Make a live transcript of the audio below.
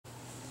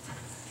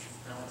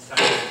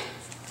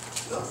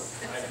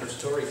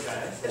story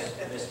time.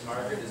 Miss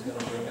Margaret is going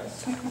to bring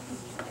us.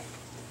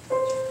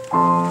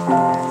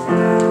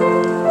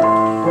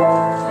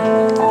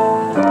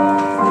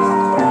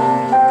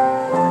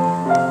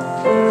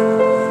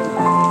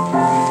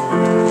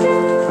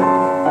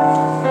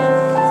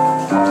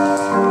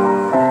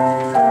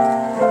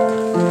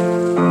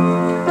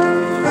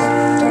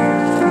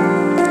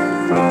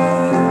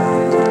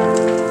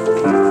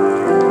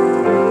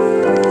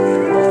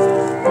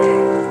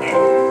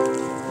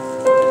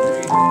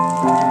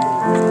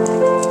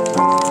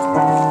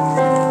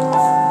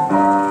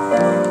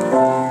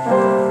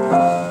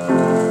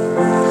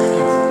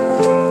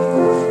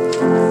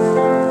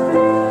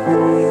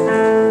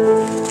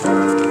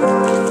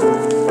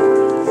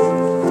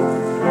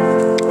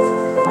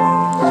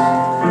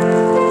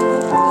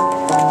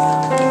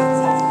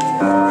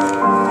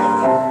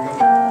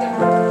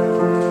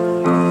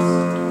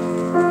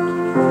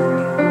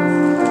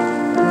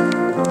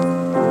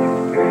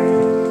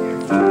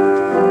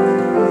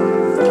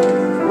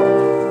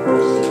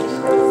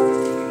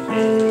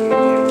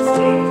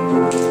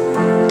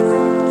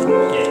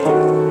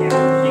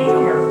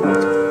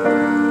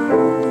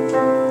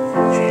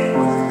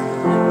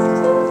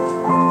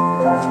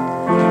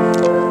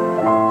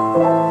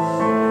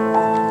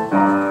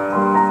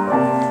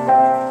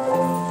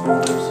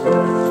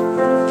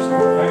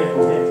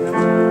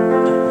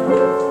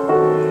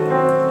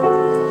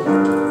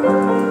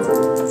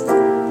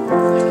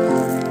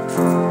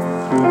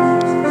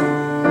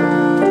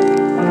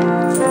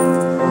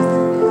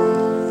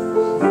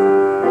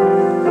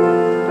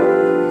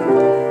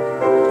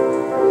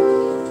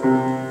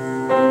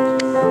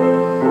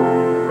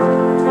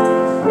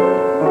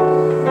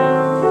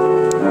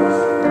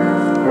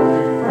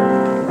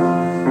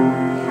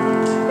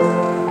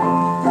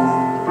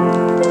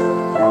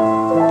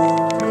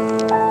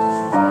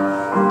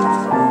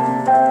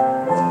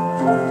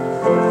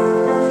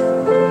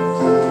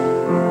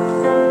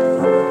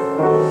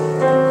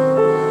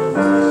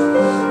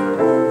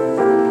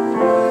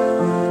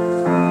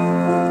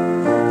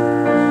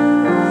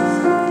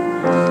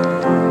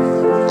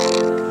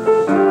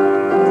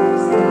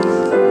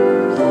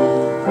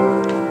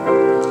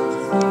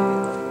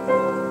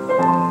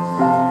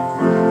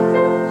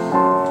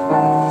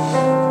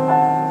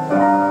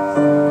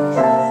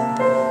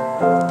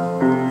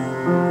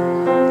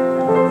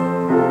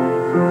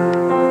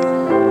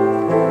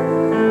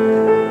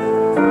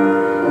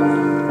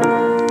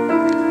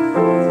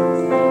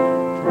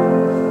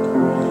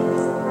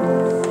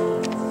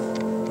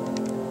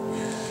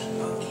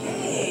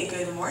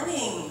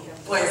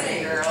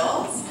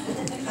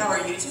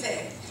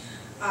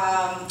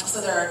 So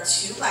there are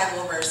two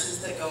Bible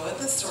verses that go with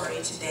the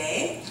story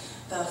today.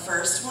 The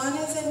first one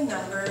is in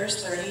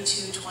Numbers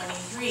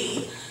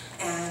 32:23,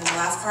 and the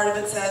last part of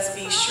it says,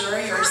 "Be sure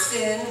your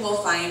sin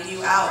will find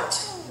you out."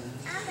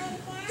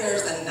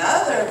 There's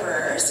another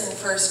verse in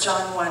 1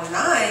 John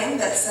 1:9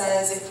 that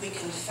says, "If we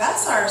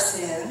confess our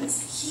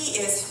sins, He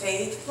is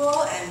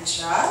faithful and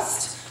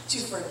just to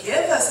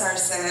forgive us our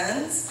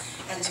sins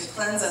and to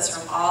cleanse us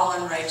from all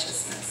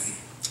unrighteousness."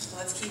 So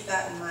let's keep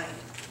that in mind.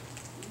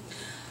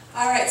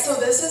 All right, so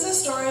this is a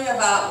story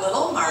about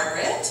little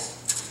Margaret,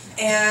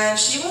 and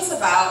she was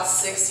about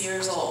 6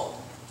 years old,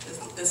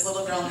 this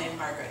little girl named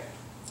Margaret.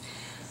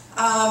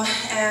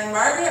 And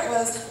Margaret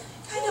was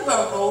kind of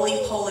a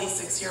roly-poly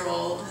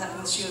 6-year-old.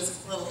 She was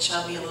a little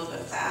chubby, a little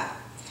bit fat.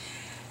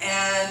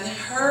 And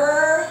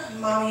her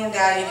mommy and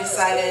daddy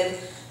decided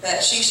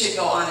that she should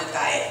go on a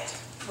diet.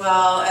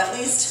 Well, at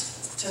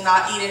least to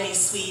not eat any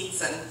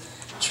sweets and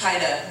try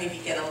to maybe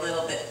get a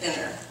little bit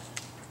thinner.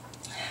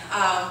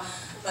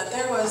 But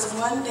there was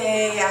one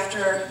day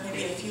after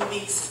maybe a few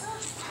weeks,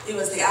 it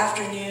was the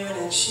afternoon,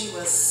 and she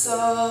was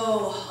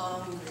so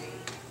hungry.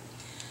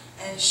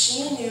 And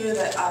she knew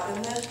that up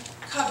in the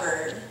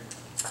cupboard,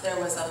 there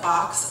was a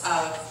box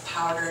of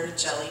powdered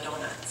jelly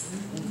donuts.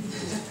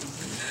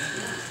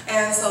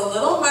 And so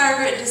little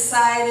Margaret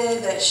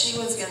decided that she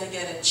was going to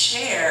get a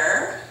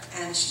chair,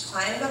 and she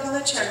climbed up on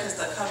the chair because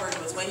the cupboard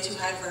was way too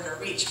high for her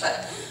to reach.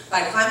 But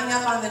by climbing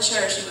up on the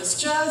chair, she was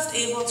just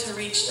able to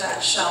reach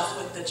that shelf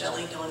with the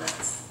jelly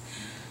donuts.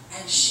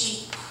 And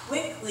she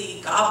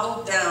quickly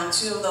gobbled down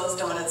 2 of those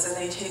donuts, and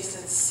they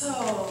tasted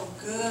so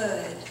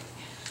good.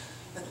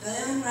 But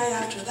then right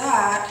after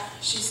that,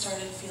 she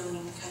started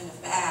feeling kind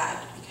of bad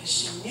because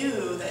she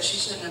knew that she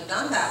shouldn't have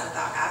done that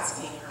without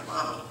asking her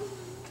mommy.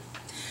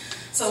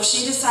 So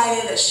she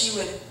decided that she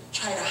would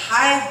try to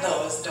hide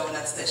those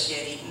donuts that she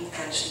had eaten,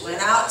 and she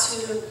went out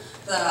to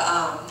the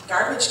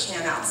garbage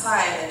can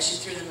outside, and she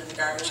threw them in the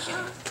garbage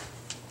can.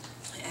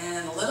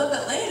 And a little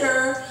bit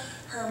later,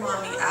 her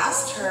mommy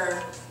asked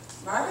her,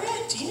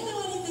 "Margaret, do you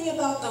know anything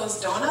about those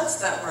donuts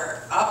that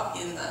were up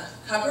in the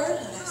cupboard?"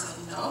 And I said,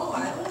 "No,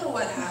 I don't know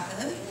what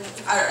happened."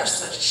 Or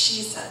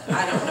she said,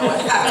 "I don't know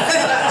what happened."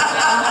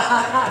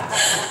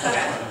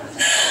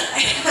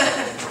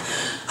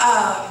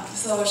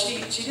 So she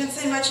didn't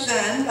say much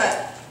then,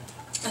 but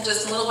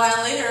just a little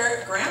while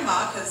later,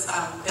 Grandma, because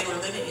they were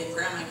living in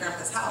Grandma and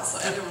Grandpa's house, so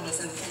everyone was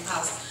in the same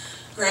house,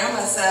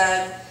 Grandma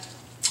said,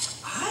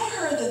 "I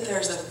heard that there's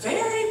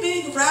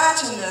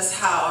rat in this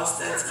house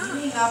that's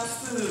eating up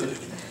food.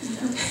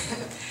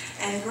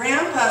 And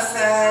Grandpa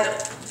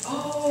said,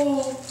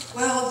 oh,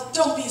 well,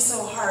 don't be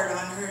so hard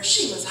on her.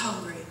 She was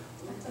hungry.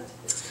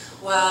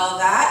 Well,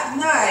 that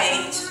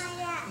night,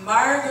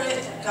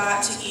 Margaret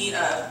got to eat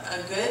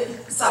a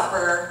good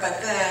supper,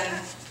 but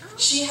then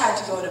she had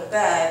to go to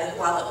bed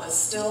while it was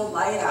still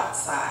light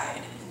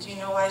outside. And do you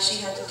know why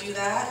she had to do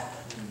that?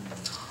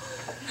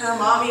 Her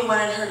mommy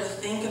wanted her to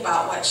think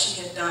about what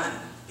she had done,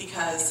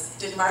 because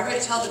did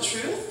Margaret tell the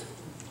truth?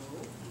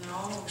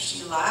 No,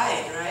 she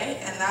lied, right?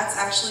 And that's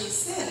actually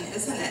sin,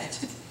 isn't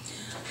it?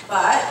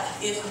 But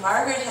if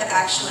Margaret had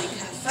actually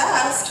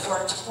confessed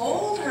or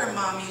told her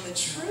mommy the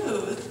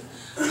truth,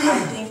 I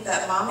think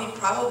that mommy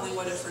probably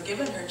would have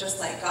forgiven her just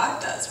like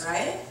God does,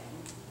 right?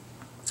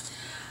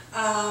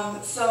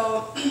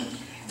 So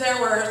there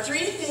were 3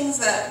 things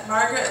that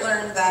Margaret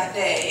learned that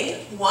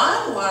day.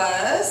 One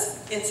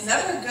was, it's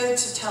never good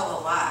to tell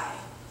a lie.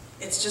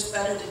 It's just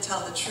better to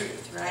tell the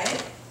truth,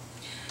 right?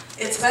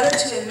 It's better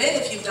to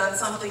admit if you've done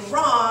something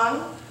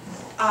wrong,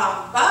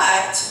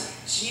 but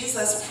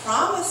Jesus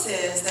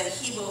promises that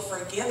he will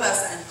forgive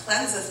us and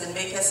cleanse us and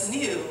make us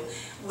new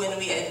when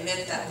we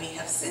admit that we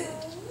have sinned.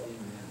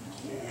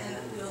 And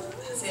we'll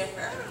say a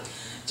prayer.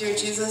 Dear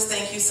Jesus,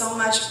 thank you so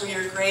much for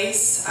your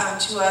grace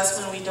to us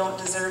when we don't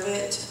deserve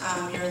it.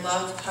 Your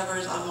love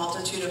covers a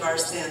multitude of our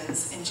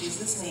sins. In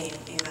Jesus' name,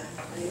 amen.